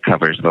 He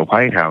covers the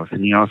White House,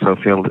 and he also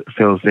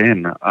fills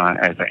in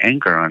as an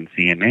anchor on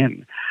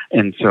CNN.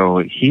 And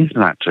so he's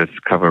not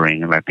just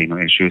covering Latino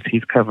issues,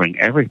 he's covering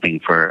everything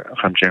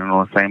from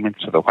general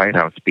assignments to the White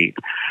House beat.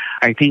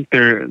 I think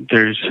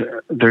there's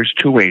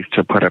two ways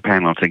to put a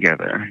panel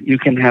together. You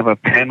can have a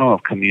panel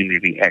of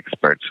community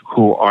experts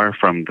who are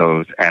from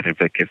those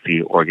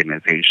advocacy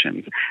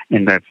organizations,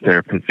 and that's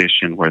their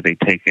position where they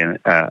take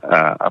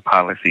a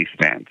policy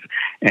stance,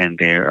 and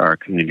they are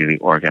community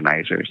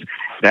organizers.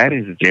 That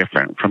is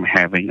different from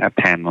having a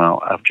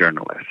panel of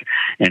journalists,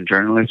 and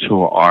journalists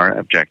who are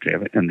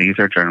objective, and these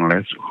are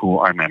journalists who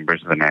are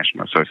members of the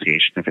National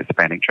Association of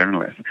Hispanic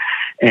Journalists.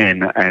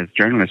 And as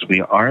journalists,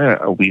 we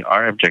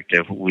are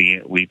objective.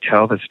 We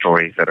tell the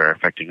stories that are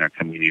affecting our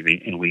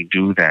community, and we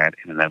do that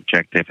in an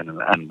objective and an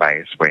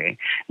unbiased way.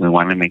 We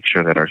want to make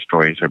sure that our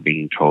stories are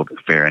being told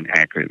fair and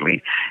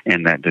accurately,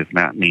 and that does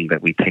not mean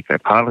that we take a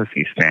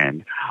policy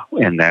stand,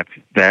 and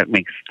that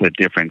makes the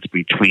difference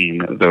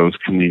between those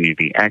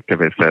community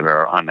activists that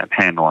are on a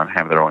panel and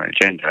have their own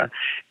agenda,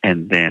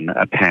 and then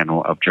a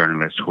panel of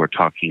journalists who are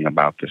talking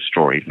about the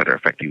stories that are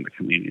affecting the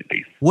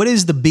community. What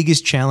is the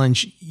biggest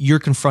challenge you're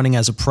confronting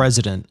as a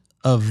president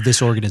of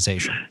this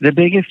organization? The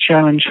biggest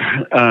challenge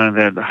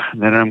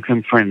that I'm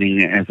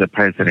confronting as a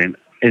president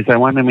is I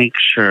want to make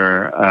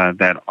sure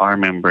that our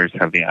members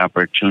have the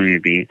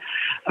opportunity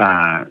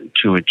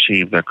to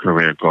achieve their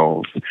career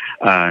goals,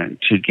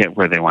 to get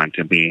where they want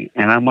to be.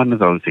 And I'm one of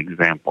those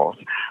examples.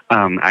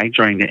 I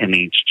joined the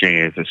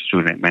NHJ as a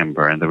student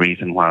member, and the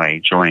reason why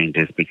I joined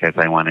is because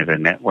I wanted to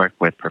network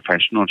with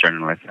professional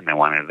journalists and I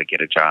wanted to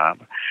get a job.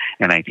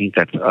 And I think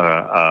that's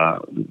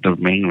the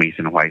main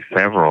reason why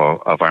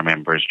several of our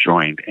members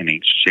joined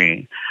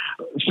NHJ.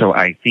 So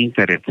I think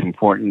that it's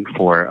important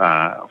for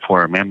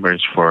our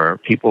members, for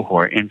people who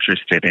are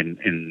interested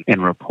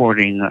in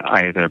reporting,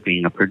 either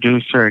being a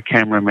producer, a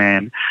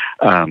cameraman,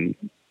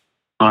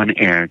 on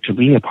air, to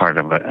be a part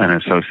of an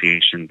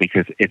association,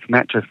 because it's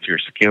not just your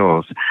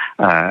skills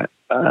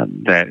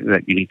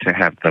that you need to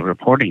have, the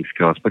reporting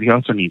skills, but you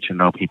also need to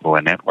know people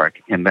and network,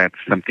 and that's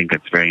something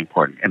that's very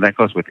important. And that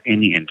goes with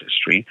any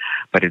industry,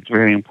 but it's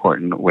very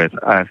important with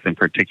us in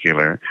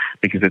particular,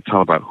 because it's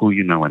all about who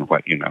you know and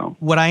what you know.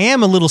 What I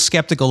am a little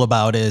skeptical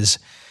about is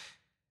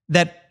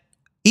that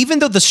even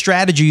though the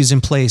strategy is in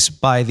place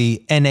by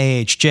the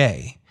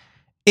NAHJ,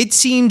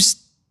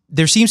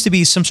 there seems to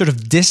be some sort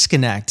of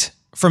disconnect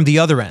from the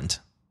other end,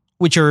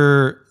 which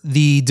are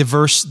the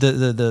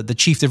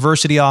chief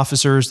diversity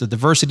officers, the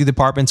diversity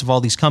departments of all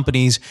these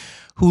companies,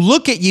 who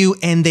look at you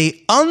and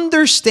they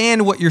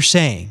understand what you're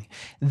saying.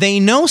 They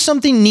know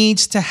something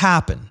needs to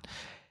happen.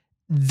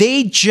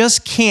 They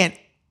just can't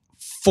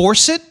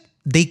force it.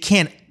 They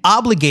can't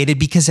obligate it,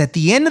 because at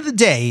the end of the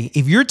day,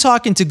 if you're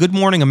talking to Good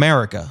Morning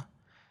America,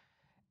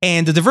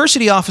 and the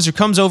diversity officer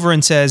comes over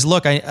and says,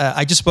 look,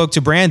 I just spoke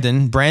to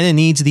Brandon. Brandon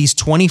needs these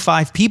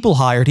 25 people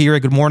hired here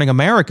at Good Morning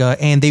America,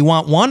 and they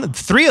want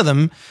 3 of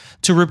them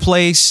to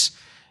replace,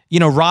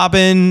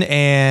 Robin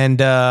and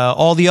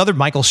all the other,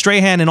 Michael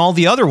Strahan and all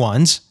the other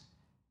ones.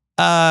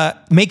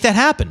 Make that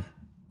happen.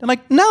 They're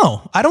like,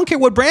 no, I don't care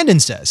what Brandon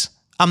says.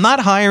 I'm not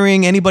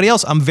hiring anybody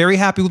else. I'm very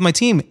happy with my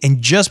team.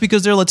 And just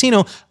because they're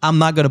Latino, I'm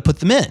not going to put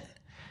them in.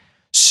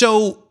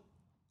 So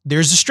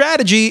there's a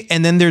strategy,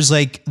 and then there's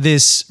like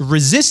this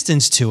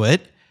resistance to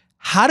it.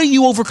 How do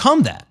you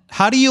overcome that?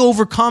 How do you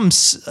overcome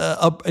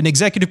an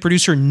executive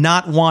producer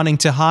not wanting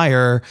to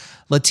hire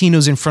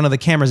Latinos in front of the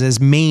cameras as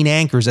main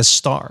anchors, as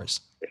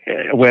stars?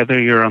 Whether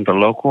you're on the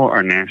local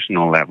or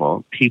national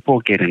level,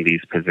 people get in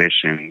these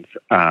positions.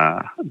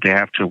 They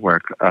have to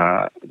work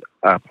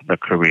up the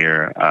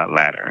career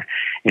ladder.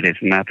 It is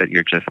not that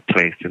you're just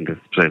placed in this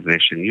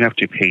position. You have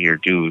to pay your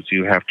dues.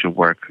 You have to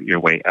work your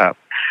way up.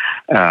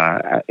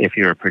 If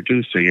you're a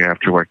producer, you have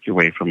to work your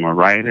way from a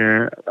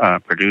writer,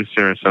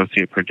 producer,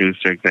 associate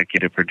producer,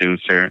 executive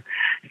producer,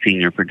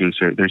 senior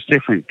producer. There's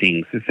different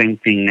things. The same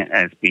thing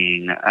as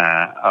being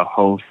a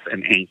host,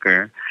 an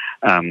anchor.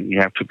 You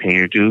have to pay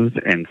your dues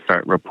and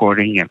start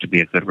reporting. You have to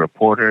be a good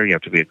reporter. You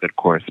have to be a good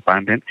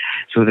correspondent.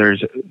 So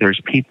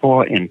there's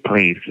people in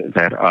place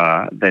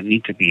that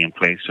need to be in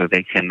place so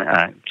they can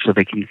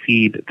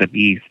feed the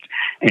beast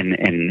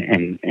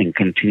and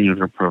continue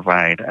to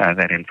provide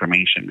that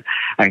information.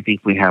 I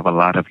think we have a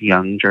lot of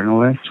young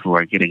journalists who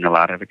are getting a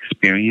lot of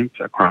experience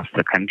across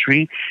the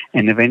country,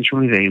 and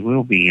eventually they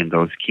will be in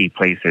those key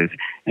places.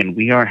 And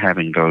we are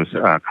having those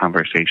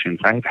conversations.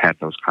 I've had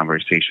those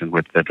conversations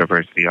with the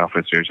diversity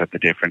officers at the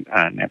different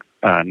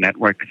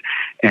networks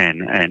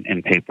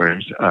and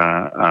papers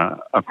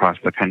across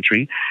the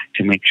country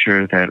to make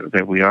sure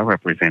that we are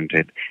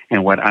represented.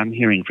 And what I'm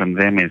hearing from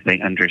them is they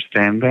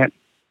understand that.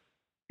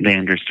 They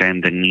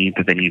understand the need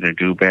that they need to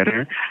do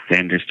better. They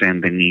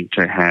understand the need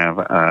to have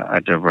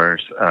a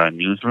diverse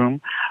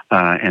newsroom,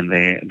 and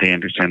they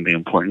understand the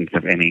importance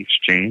of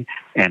NHJ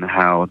and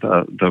how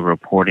the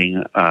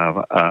reporting of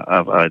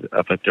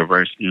a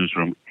diverse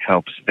newsroom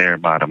helps their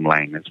bottom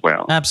line as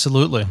well.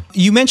 Absolutely.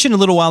 You mentioned a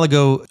little while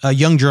ago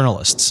young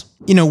journalists.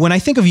 When I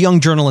think of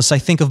young journalists, I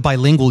think of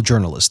bilingual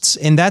journalists,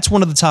 and that's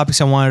one of the topics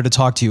I wanted to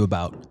talk to you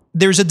about.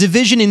 There's a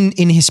division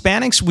in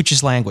Hispanics, which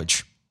is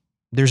language.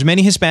 There's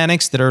many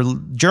Hispanics that are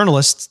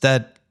journalists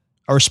that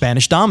are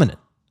Spanish dominant.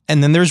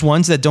 And then there's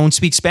ones that don't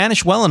speak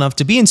Spanish well enough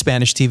to be in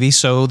Spanish TV,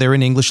 so they're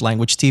in English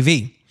language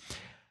TV.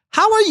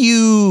 How are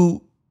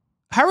you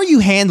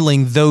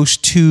handling those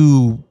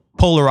two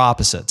polar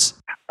opposites?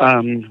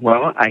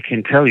 Well, I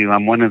can tell you,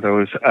 I'm one of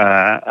those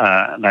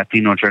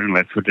Latino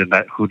journalists who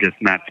does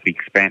not speak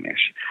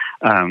Spanish.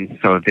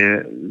 So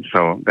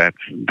that's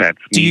me.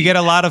 Do you get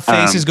a lot of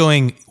faces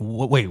going,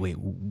 wait,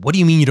 what do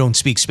you mean you don't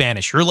speak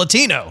Spanish? You're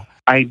Latino.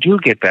 I do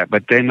get that,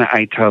 but then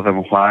I tell them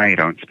why I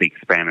don't speak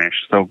Spanish.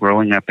 So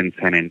growing up in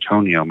San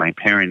Antonio, my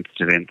parents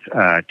didn't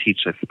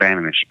teach us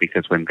Spanish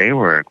because when they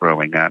were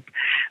growing up,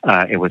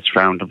 it was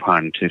frowned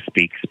upon to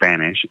speak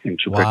Spanish and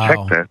to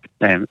protect us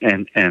and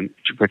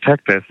to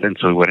protect us, and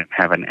so we wouldn't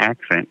have an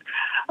accent.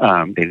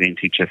 They didn't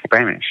teach us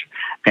Spanish.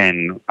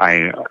 And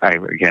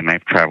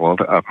I've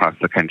traveled across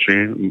the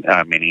country,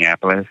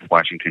 Minneapolis,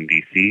 Washington,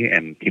 D.C.,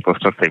 and people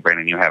still say,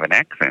 Brandon, you have an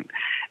accent.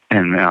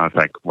 And I was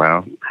like,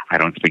 well, I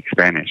don't speak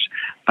Spanish.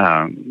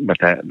 But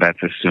that's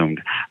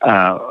assumed.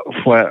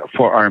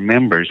 For our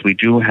members, we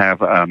do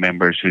have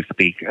members who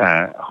speak,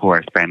 who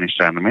are Spanish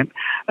dominant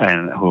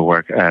and who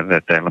work at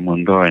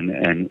Telemundo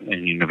and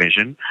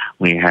Univision.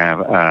 We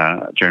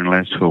have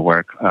journalists who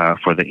work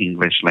for the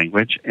English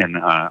language and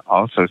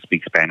also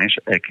speak Spanish.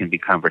 It can be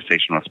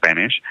conversational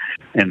Spanish,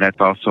 and that's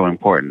also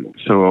important.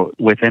 So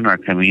within our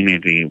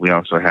community, we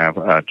also have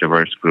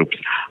diverse groups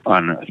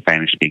on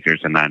Spanish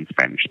speakers and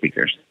non-Spanish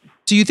speakers.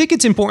 Do you think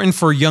it's important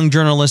for young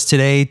journalists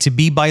today to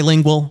be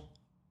bilingual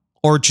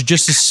or to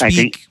just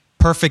speak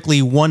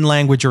perfectly one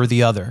language or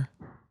the other?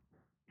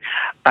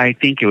 I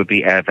think it would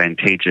be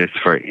advantageous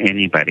for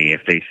anybody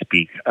if they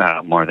speak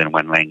more than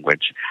one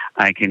language.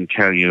 I can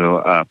tell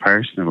you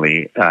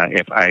personally,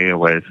 if I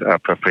was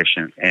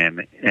proficient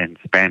in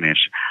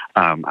Spanish,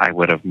 I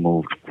would have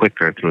moved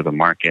quicker through the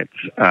markets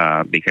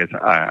because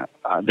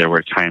there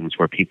were times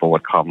where people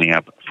would call me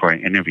up for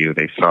an interview.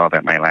 They saw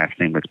that my last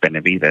name was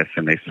Benavides,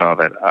 and they saw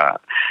that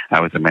I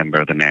was a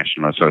member of the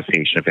National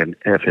Association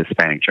of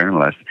Hispanic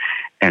Journalists,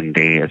 and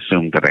they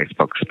assumed that I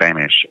spoke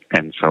Spanish.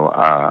 And so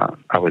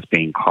I was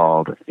being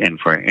called in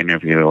for an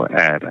interview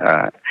at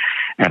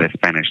a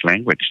Spanish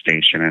language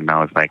station, and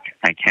I was like,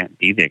 I can't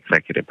be the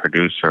executive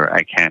producer.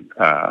 I can't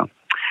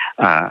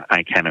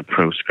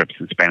approve scripts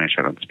in Spanish.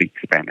 I don't speak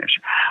Spanish.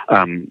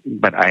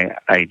 But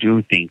I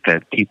do think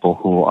that people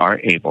who are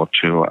able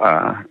to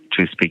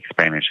speak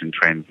Spanish and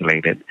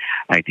translate it,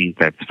 I think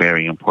that's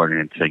very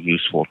important. It's a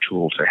useful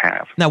tool to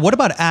have. Now, what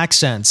about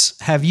accents?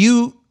 Have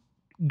you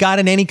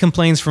gotten any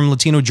complaints from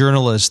Latino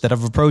journalists that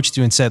have approached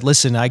you and said,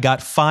 listen, I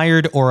got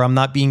fired or I'm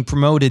not being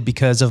promoted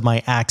because of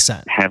my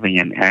accent? Having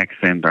an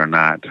accent or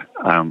not,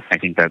 I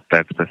think that's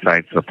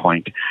besides the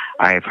point.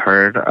 I've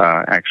heard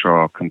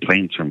actual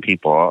complaints from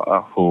people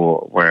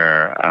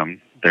where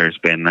there's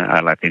been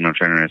a Latino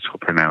journalist who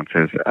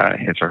pronounces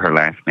his or her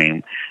last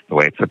name the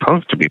way it's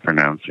supposed to be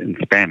pronounced in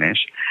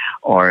Spanish,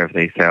 or if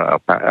they say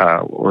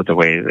or the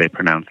way they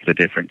pronounce the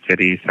different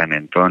cities, San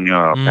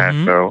Antonio, El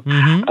Paso,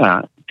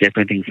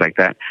 different things like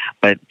that.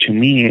 But to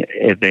me,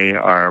 they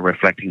are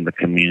reflecting the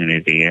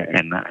community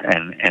and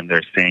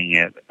they're saying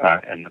it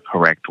in the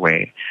correct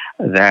way.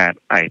 That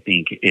I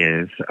think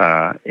is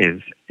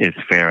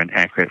fair and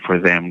accurate for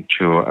them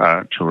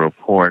to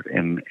report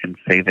and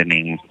say the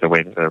names the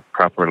way that they're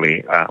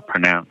properly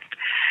pronounced.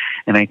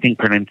 And I think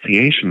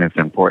pronunciation is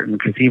important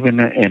because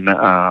even in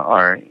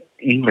our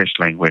English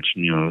language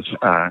news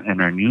in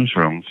our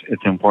newsrooms,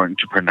 it's important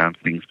to pronounce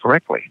things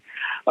correctly.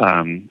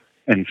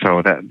 And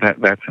so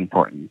that's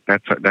important.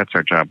 That's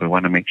our job. We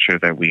want to make sure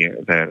that we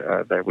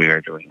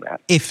are doing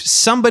that. If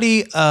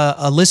somebody,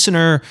 a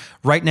listener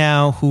right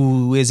now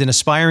who is an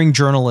aspiring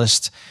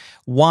journalist,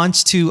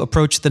 wants to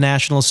approach the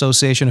National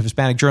Association of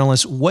Hispanic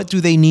Journalists, what do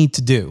they need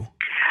to do?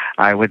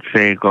 I would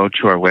say go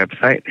to our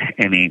website,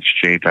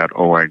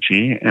 nhj.org,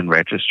 and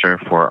register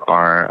for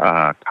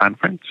our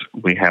conference.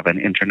 We have an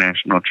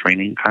international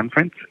training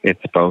conference.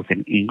 It's both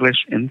in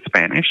English and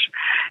Spanish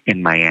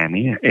in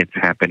Miami. It's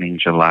happening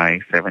July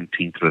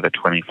 17th through the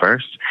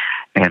 21st.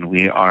 And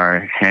we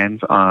are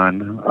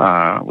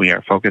hands-on, we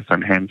are focused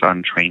on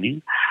hands-on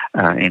training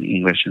in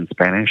English and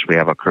Spanish. We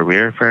have a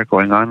career fair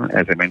going on.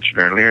 As I mentioned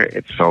earlier,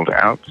 it's sold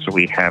out. So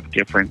we have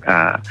different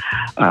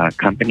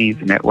companies,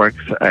 networks.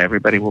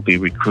 Everybody will be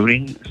recruiting.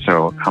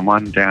 So come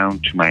on down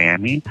to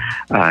Miami,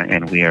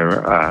 and we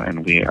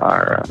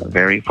are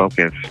very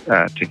focused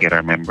to get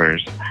our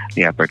members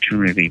the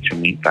opportunity to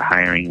meet the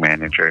hiring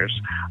managers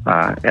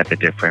at the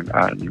different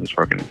news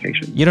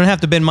organizations. You don't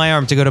have to bend my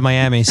arm to go to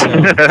Miami. So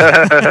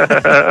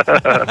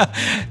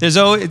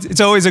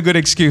it's always a good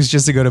excuse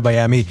just to go to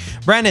Miami.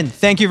 Brandon,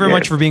 thank you very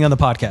much for being on the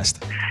podcast.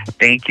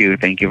 Thank you.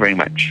 Thank you very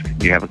much.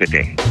 You have a good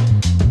day.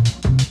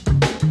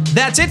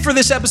 That's it for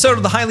this episode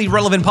of the Highly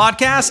Relevant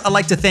Podcast. I'd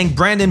like to thank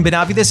Brandon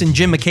Benavides and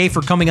Jim McKay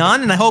for coming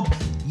on, and I hope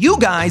you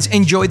guys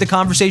enjoyed the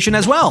conversation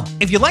as well.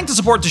 If you'd like to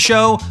support the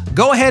show,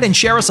 go ahead and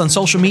share us on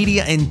social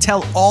media and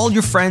tell all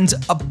your friends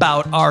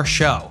about our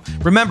show.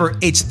 Remember,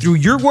 it's through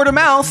your word of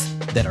mouth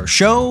that our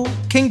show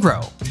can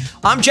grow.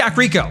 I'm Jack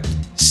Rico.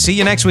 See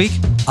you next week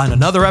on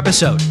another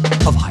episode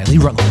of Highly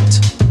Relevant.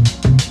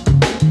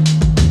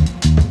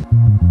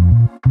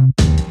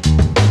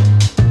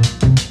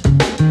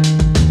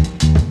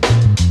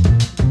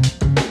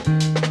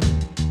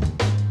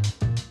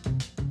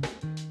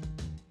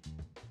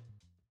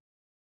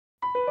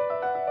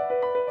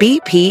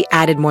 BP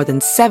added more than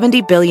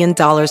 $70 billion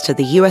to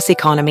the U.S.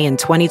 economy in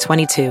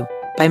 2022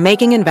 by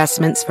making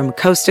investments from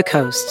coast to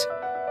coast.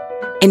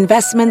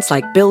 Investments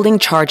like building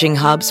charging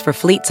hubs for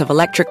fleets of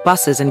electric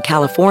buses in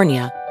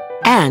California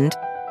and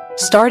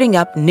starting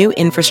up new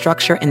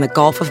infrastructure in the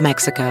Gulf of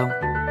Mexico.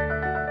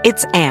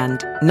 It's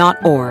and,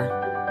 not or.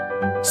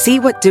 See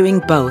what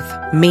doing both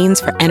means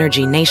for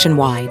energy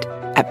nationwide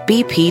at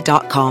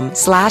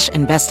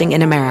bp.com/investing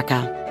in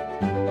America.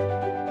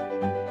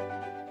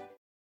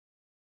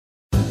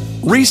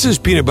 Reese's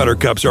peanut butter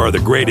cups are the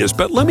greatest,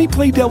 but let me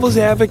play devil's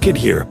advocate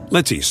here.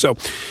 Let's see. So,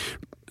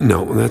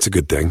 no, that's a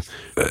good thing.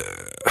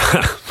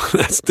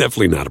 That's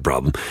definitely not a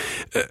problem.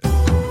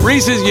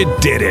 Reese's, you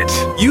did it.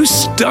 You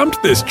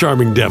stumped this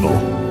charming devil.